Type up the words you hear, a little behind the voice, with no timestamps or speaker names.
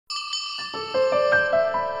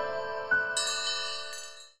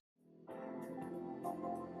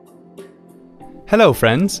Hello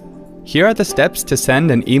friends! Here are the steps to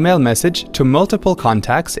send an email message to multiple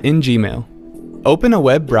contacts in Gmail. Open a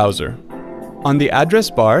web browser. On the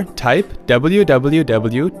address bar, type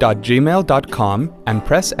www.gmail.com and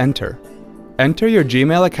press enter. Enter your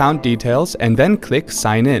Gmail account details and then click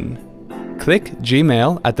Sign In. Click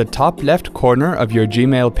Gmail at the top left corner of your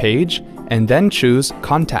Gmail page and then choose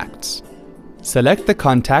Contacts. Select the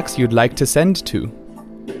contacts you'd like to send to.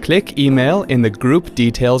 Click Email in the Group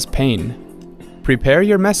Details pane. Prepare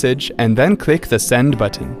your message and then click the Send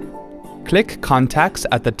button. Click Contacts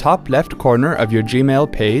at the top left corner of your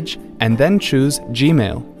Gmail page and then choose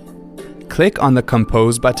Gmail. Click on the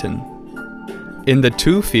Compose button. In the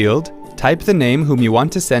To field, type the name whom you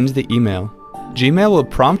want to send the email. Gmail will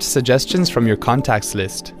prompt suggestions from your contacts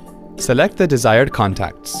list. Select the desired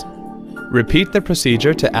contacts. Repeat the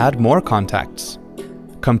procedure to add more contacts.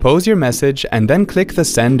 Compose your message and then click the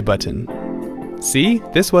Send button. See,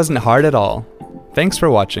 this wasn't hard at all. Thanks for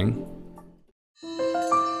watching.